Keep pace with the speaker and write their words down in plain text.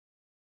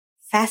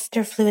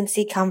Faster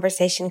Fluency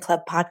Conversation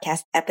Club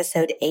Podcast,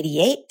 Episode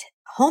 88,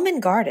 Home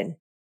and Garden.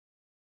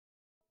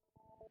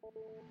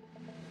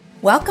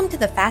 Welcome to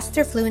the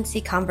Faster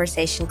Fluency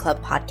Conversation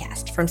Club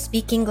podcast from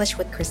Speak English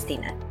with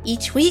Christina.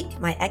 Each week,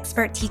 my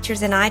expert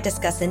teachers and I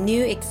discuss a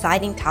new,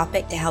 exciting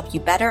topic to help you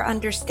better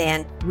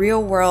understand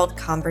real-world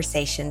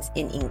conversations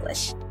in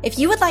English. If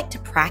you would like to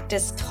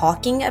practice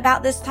talking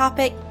about this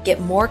topic,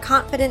 get more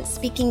confidence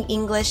speaking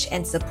English,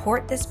 and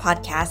support this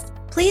podcast,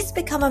 please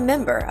become a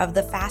member of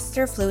the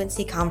Faster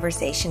Fluency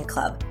Conversation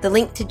Club. The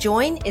link to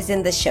join is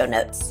in the show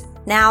notes.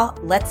 Now,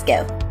 let's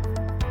go.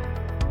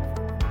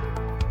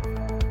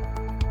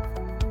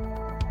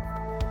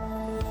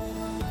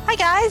 Hi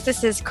guys,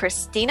 this is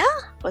Christina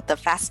with the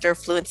Faster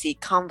Fluency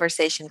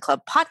Conversation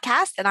Club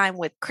podcast, and I'm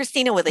with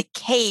Christina with a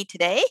K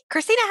today.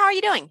 Christina, how are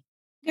you doing?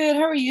 Good.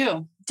 How are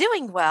you?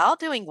 Doing well,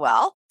 doing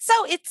well.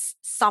 So it's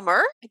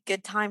summer, a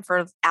good time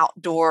for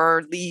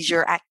outdoor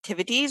leisure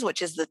activities,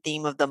 which is the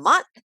theme of the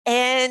month.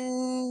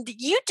 And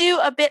you do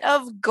a bit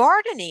of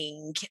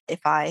gardening, if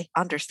I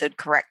understood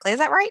correctly. Is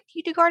that right?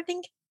 You do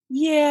gardening?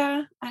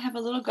 Yeah, I have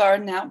a little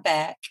garden out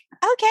back.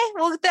 Okay,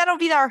 well, that'll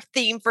be our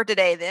theme for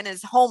today then,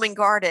 is home and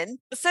garden.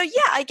 So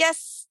yeah, I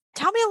guess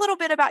tell me a little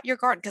bit about your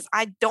garden, because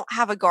I don't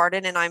have a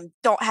garden and I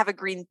don't have a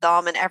green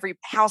thumb, and every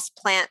house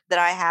plant that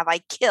I have, I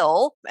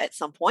kill at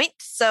some point.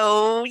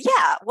 So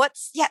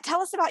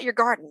tell us about your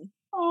garden.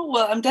 Oh,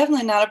 well, I'm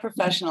definitely not a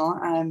professional.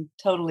 I'm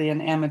totally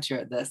an amateur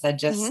at this. I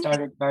just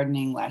started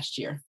gardening last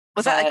year.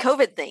 Was that a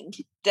COVID thing?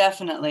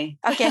 Definitely.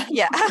 Okay,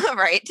 yeah,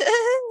 right.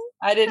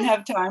 I didn't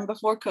have time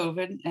before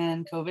COVID,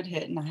 and COVID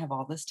hit, and I have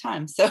all this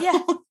time. So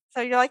yeah.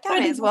 So you're like, I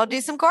may as well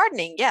do some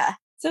gardening. Yeah.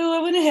 So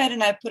I went ahead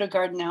and I put a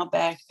garden out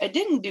back. I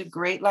didn't do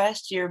great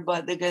last year,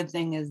 but the good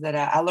thing is that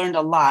I learned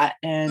a lot.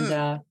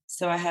 And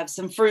so I have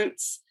some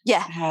fruits.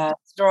 Yeah. I have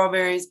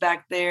strawberries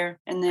back there.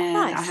 And then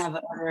nice. I have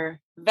other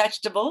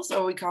vegetables,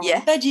 or we call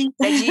them veggies.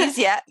 Veggies,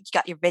 yeah. You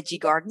got your veggie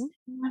garden.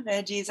 My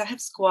veggies. I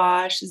have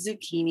squash,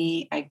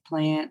 zucchini,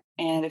 eggplant,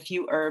 and a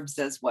few herbs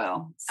as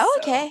well. Oh,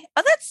 okay.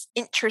 Oh, that's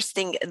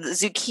interesting. The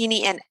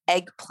zucchini and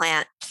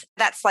eggplant.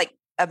 That's like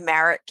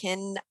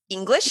American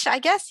English, I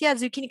guess. Yeah,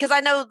 zucchini. Because I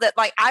know that,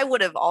 like, I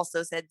would have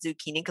also said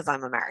zucchini because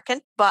I'm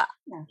American, but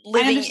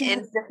living in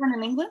it's different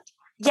in England.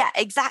 Yeah,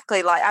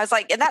 exactly. Like I was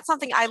like, and that's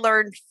something I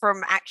learned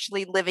from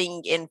actually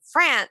living in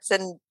France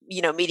and,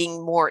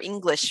 meeting more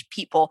English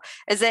people,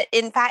 is that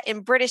in fact,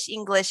 in British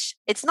English,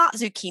 it's not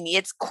zucchini,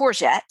 it's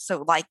courgette.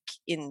 So like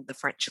in the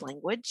French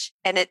language,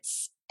 and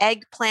it's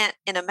eggplant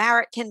in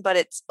American, but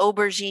it's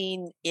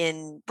aubergine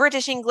in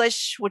British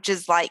English, which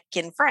is like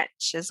in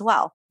French as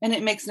well. And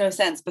it makes no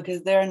sense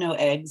because there are no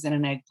eggs in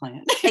an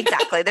eggplant.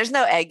 Exactly. There's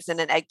no eggs in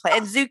an eggplant.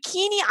 And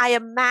zucchini, I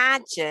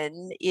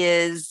imagine,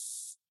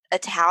 is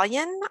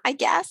Italian, I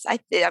guess. I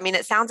mean,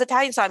 it sounds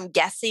Italian, so I'm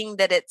guessing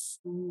that it's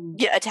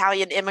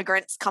Italian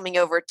immigrants coming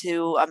over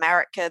to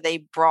America. They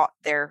brought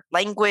their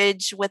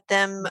language with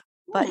them.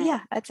 But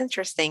yeah, that's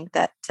interesting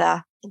that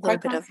a little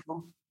bit of...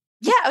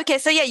 Yeah, okay.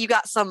 So yeah, you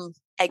got some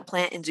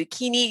eggplant and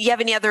zucchini. Do you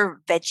have any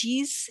other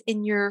veggies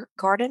in your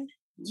garden?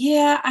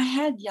 Yeah, I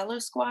had yellow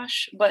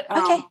squash, but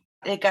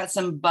it got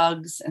some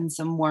bugs and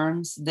some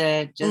worms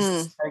that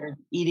just started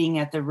eating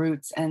at the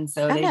roots, and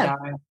so they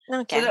died.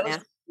 Okay, so that was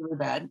really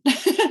bad.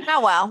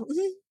 Oh, well,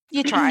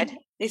 you tried.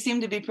 They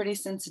seem to be pretty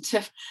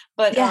sensitive,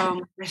 but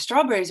my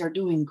strawberries are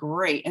doing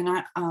great. And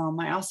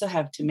I also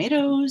have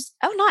tomatoes.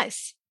 Oh,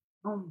 nice.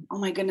 Oh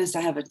my goodness,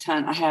 I have a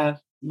ton. I have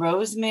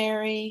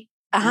rosemary,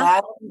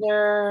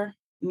 lavender,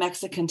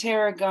 Mexican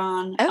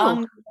tarragon,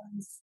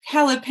 onions,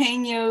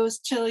 jalapenos,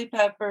 chili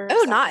peppers.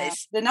 Oh,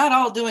 nice. They're not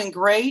all doing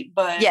great,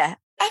 but yeah,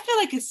 I feel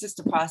like it's just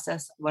a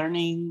process of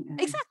learning.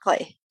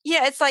 Exactly.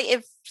 Yeah, it's like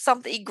if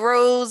something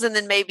grows and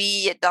then maybe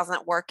it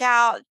doesn't work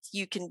out,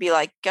 you can be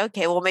like,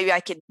 okay, well, maybe I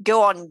can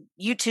go on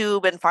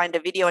YouTube and find a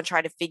video and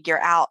try to figure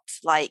out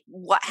like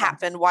what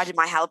happened. Why did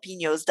my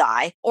jalapenos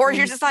die? Or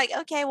you're just like,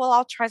 okay, well,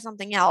 I'll try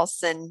something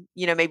else and,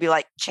 maybe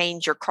like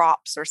change your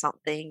crops or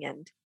something.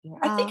 And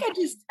I think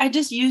I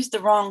just used the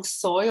wrong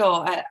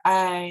soil.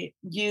 I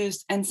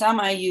used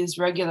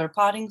regular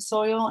potting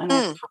soil, and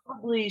I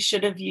probably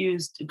should have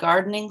used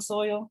gardening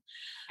soil.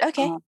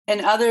 Okay.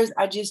 And others,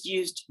 I just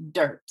used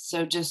dirt.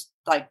 So just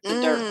like the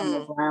dirt on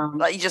the ground.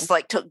 Like you just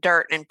like took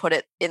dirt and put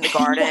it in the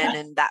garden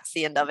and that's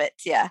the end of it.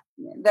 Yeah.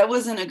 That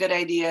wasn't a good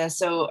idea.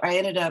 So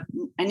I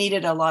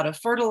needed a lot of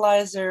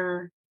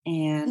fertilizer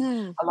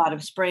and a lot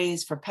of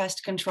sprays for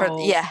pest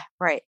control.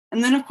 Right.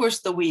 And then of course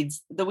the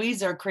weeds. The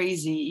weeds are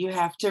crazy. You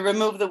have to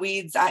remove the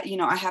weeds. I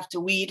have to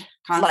weed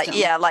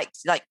constantly.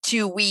 Like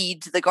to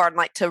weed the garden,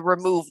 like to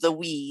remove the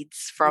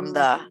weeds from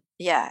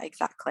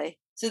exactly.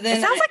 So then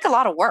it sounds like a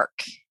lot of work.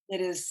 It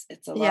is.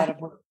 It's a lot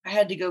of work. I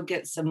had to go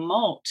get some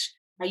mulch.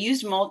 I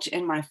used mulch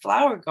in my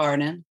flower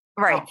garden.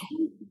 Right.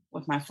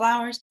 With my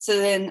flowers. So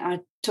then I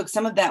took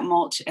some of that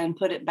mulch and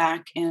put it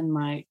back in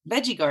my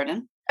veggie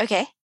garden.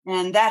 Okay.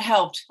 And that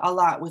helped a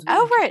lot with.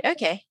 Oh, right.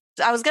 Okay.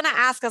 I was going to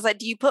ask, I was like,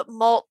 do you put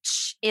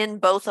mulch in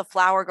both a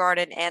flower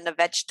garden and a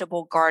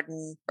vegetable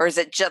garden? Or is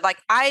it just like,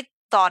 I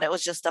thought it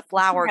was just a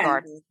flower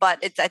garden, but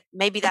it's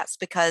maybe that's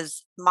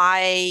because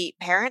my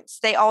parents,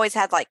 they always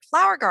had like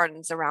flower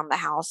gardens around the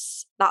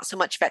house, not so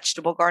much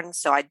vegetable gardens.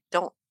 So I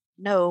don't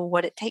know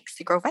what it takes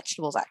to grow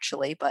vegetables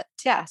actually, but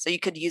yeah, so you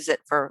could use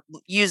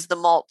the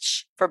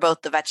mulch for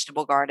both the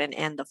vegetable garden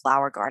and the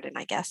flower garden,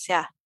 I guess.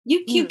 Yeah.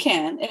 You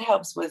can. It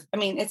helps with, I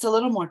mean, it's a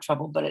little more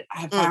trouble, but I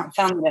have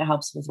found that it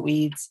helps with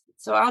weeds.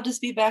 So I'll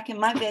just be back in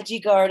my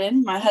veggie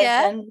garden. My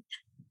husband,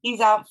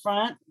 he's out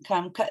front,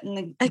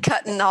 cutting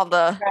all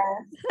the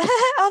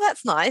oh,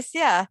 that's nice.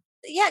 Yeah.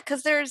 Yeah,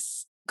 because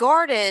there's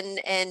garden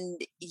and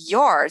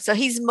yard. So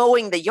he's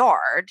mowing the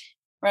yard.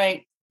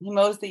 Right. He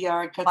mows the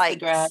yard,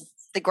 cuts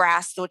the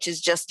grass, which is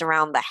just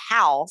around the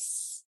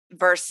house,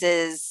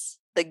 versus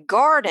the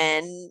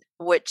garden,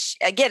 which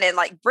again, in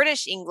like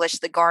British English,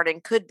 the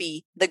garden could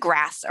be the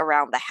grass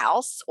around the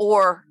house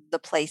or the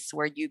place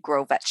where you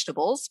grow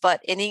vegetables. But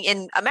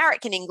in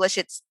American English,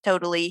 it's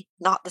totally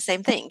not the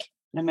same thing.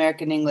 In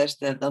American English,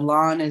 the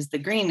lawn is the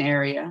green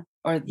area,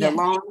 or the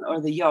lawn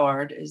or the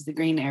yard is the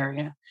green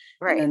area.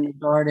 Right. And then the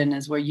garden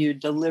is where you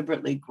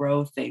deliberately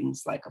grow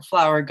things like a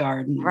flower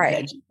garden,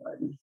 veggie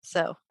garden.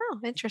 So,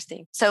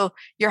 interesting. So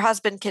your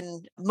husband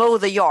can mow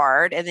the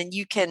yard and then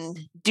you can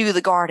do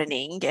the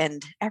gardening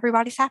and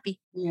everybody's happy.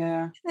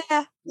 Yeah.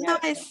 Yeah.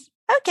 Nice.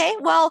 Okay.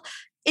 Well,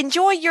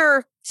 enjoy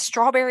your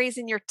strawberries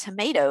and your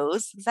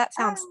tomatoes. That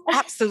sounds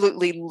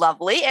absolutely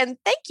lovely. And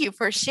thank you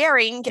for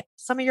sharing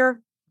some of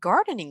your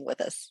gardening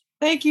with us.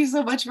 Thank you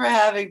so much for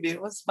having me.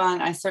 It was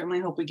fun. I certainly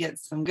hope we get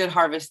some good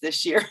harvest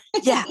this year.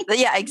 Yeah,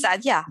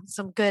 exactly. Yeah,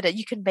 some good.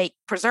 You can make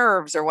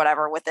preserves or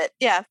whatever with it.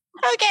 Yeah.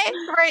 Okay,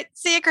 great.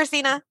 See you,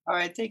 Christina. All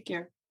right, take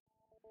care.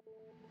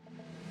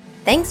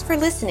 Thanks for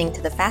listening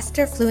to the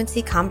Faster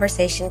Fluency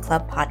Conversation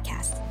Club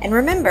podcast. And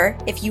remember,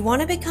 if you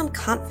want to become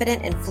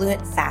confident and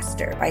fluent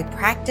faster by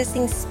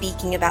practicing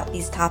speaking about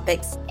these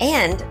topics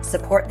and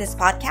support this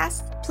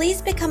podcast,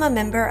 please become a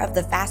member of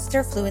the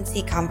Faster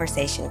Fluency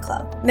Conversation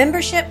Club.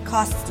 Membership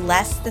costs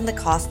less than the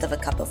cost of a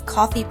cup of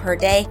coffee per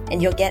day,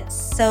 and you'll get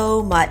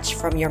so much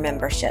from your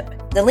membership.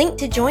 The link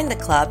to join the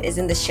club is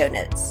in the show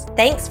notes.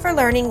 Thanks for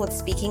learning with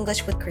Speak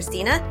English with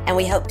Christina, and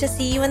we hope to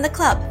see you in the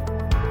club.